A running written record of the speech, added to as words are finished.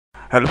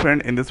Hello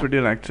friend, in this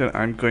video lecture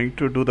I am going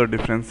to do the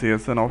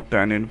differentiation of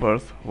tan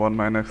inverse 1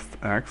 minus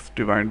x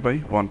divided by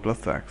 1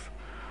 plus x.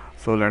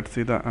 So let's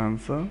see the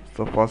answer.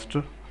 So first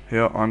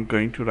here I am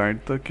going to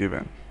write the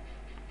given.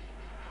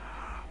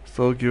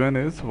 So given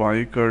is y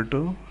equal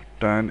to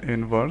tan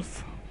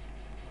inverse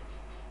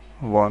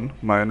 1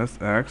 minus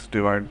x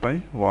divided by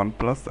 1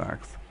 plus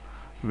x.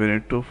 We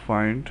need to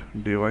find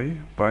dy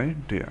by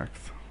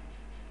dx.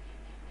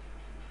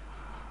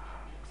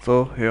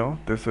 So here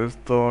this is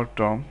the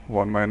term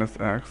 1 minus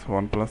x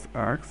 1 plus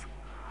x.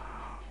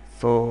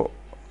 So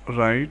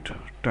write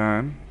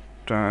tan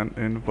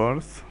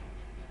inverse.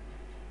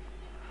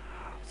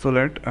 So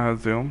let's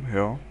assume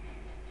here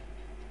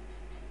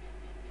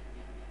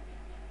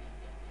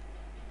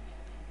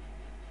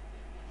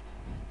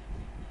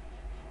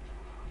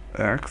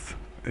x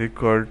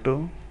equal to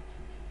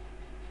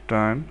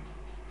tan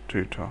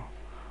theta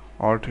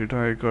or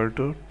theta equal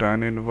to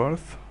tan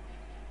inverse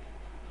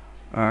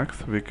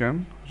x we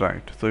can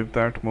write. So if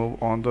that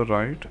move on the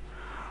right,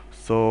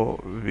 so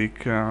we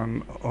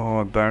can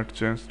that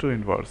change to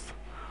inverse.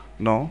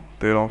 Now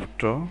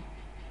thereafter,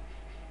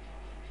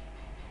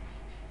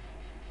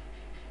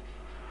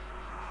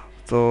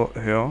 so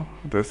here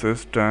this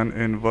is tan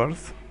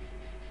inverse,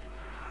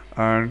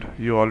 and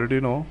you already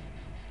know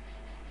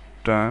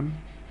tan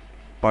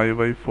pi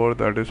by 4,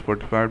 that is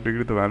 45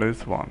 degree, the value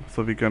is 1.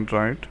 So we can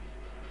write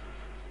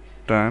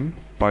tan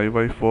pi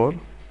by 4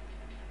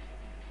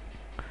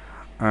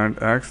 and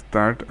x,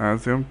 that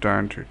assume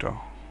tan theta,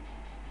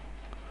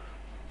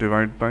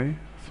 divide by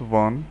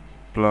 1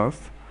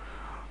 plus,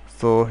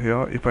 so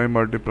here if I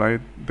multiply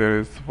there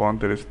is 1,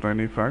 there is no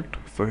any effect.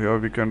 So here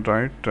we can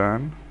write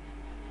tan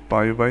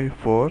pi by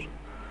 4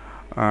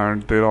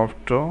 and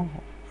thereafter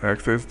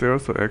x is there,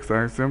 so x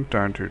assume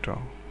tan theta.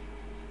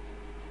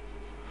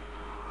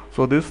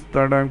 So this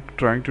that I'm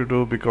trying to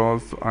do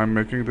because I'm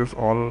making this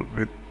all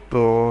with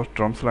the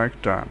terms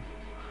like tan.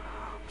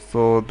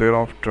 So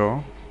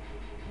thereafter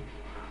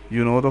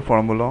you know the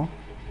formula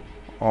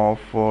of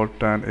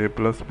tan a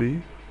plus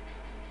b,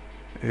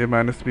 a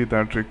minus b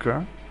that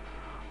required,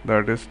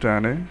 that is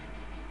tan a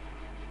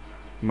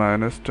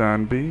minus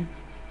tan b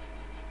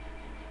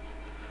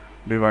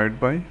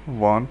divided by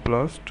 1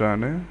 plus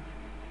tan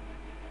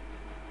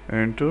a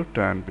into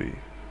tan b.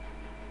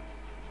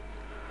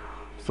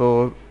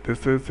 So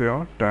this is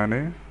here tan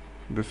a,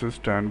 this is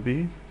tan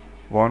b,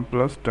 1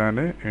 plus tan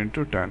a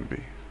into tan b.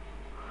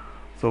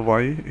 So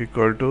y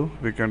equal to,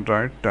 we can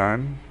write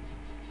tan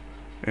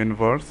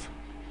inverse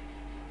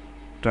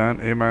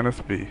tan a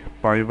minus b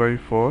pi by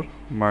 4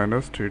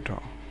 minus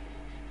theta.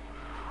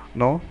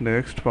 Now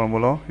next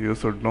formula you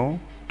should know,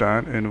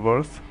 tan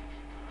inverse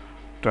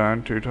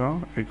tan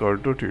theta equal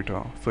to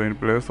theta. So in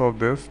place of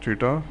this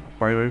theta,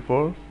 pi by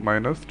 4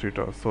 minus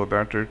theta, so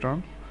that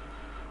return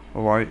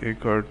y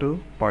equal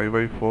to pi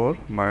by 4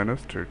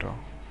 minus theta.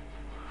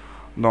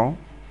 Now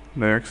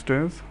next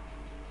is,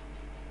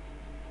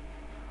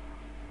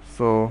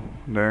 so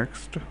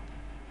next,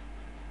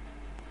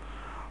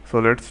 so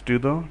let's do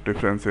the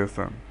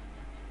differentiation.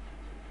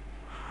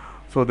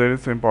 So there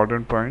is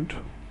important point,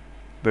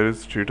 there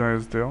is theta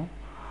is there,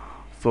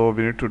 so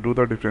we need to do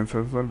the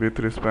differentiation with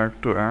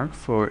respect to x.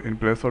 So in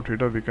place of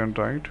theta we can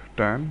write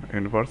tan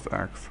inverse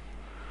x.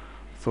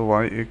 So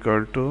y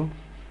equal to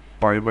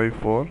pi by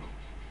 4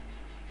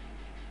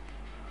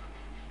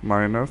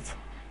 minus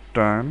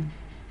tan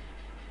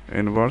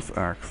inverse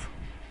x.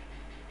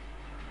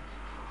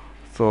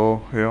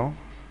 So here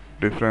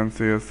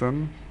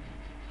differentiation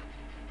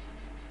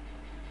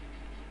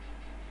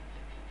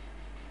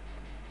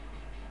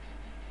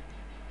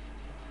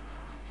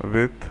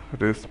with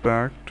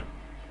respect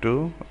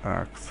to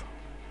x.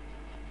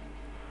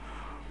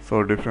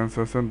 So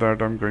differentiation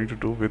that I'm going to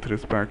do with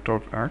respect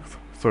of x.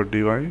 So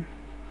dy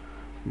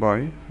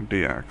by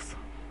dx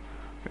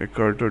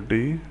equal to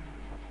d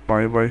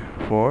pi by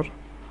 4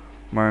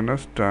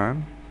 minus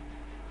tan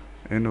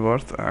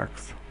inverse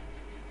x.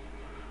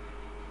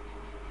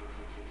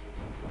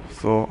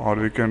 So or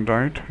we can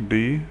write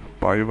d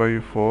pi by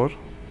 4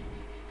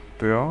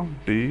 there,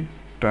 d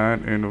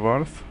tan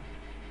inverse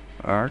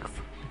x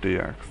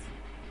dx.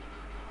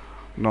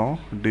 Now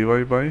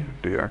dy by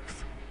dx,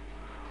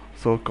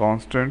 so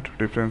constant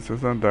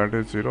differentiation, that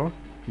is 0,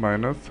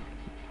 minus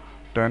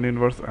tan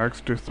inverse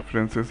x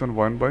differentiation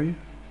 1 by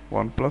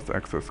 1 plus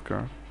x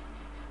square,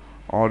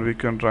 or we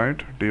can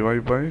write dy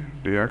by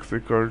dx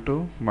equal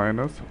to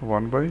minus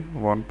 1 by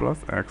 1 plus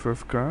x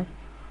square.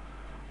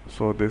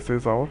 So this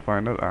is our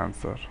final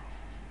answer.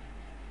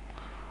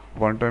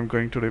 One time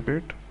going to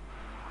repeat.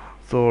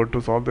 So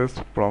to solve this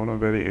problem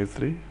very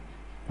easily,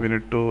 we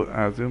need to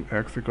assume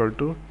x equal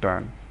to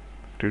tan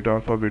theta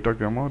alpha beta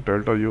gamma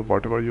delta u,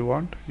 whatever you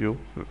want you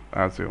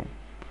assume.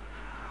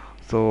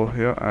 So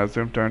here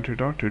assume tan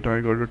theta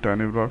equal to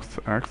tan inverse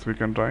x we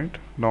can write.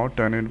 Now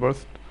tan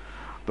inverse,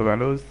 the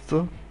value is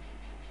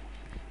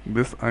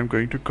this I'm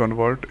going to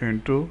convert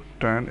into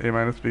tan a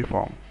minus b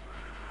form.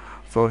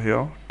 So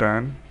here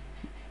tan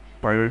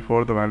pi by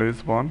 4, the value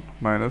is 1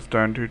 minus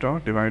tan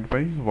theta divided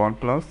by 1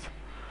 plus,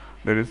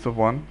 there is a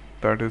 1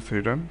 that is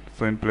hidden.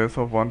 So in place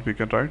of 1 we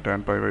can write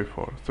tan pi by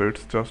 4. So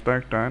it's just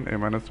like tan a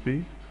minus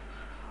b.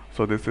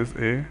 So this is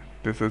a,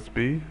 this is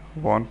b,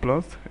 1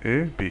 plus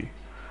a b.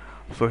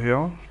 So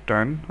here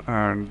tan,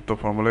 and the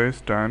formula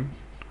is tan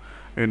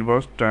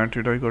inverse tan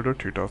theta equal to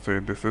theta. So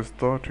this is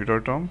the theta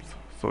terms.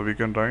 So we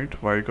can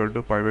write y equal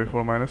to pi by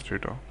 4 minus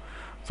theta.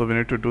 So we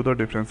need to do the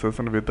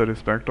differentiation with the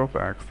respect of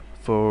x.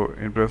 So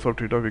in place of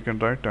theta we can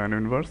write tan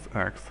inverse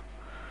x.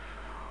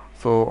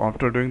 So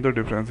after doing the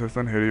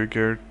differentiation, here you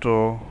get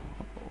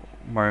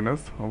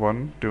minus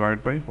 1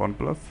 divided by 1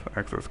 plus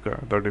x square.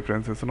 The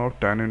differentiation of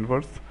tan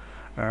inverse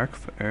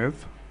x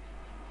is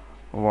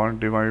 1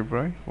 divided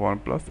by 1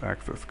 plus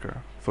x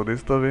square. So this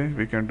is the way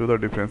we can do the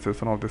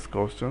differentiation of this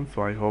question.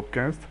 So I hope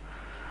guys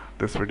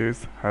this video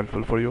is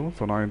helpful for you.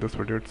 So now in this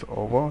video it's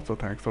over. So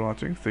thanks for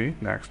watching. See you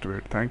next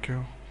video. Thank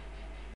you.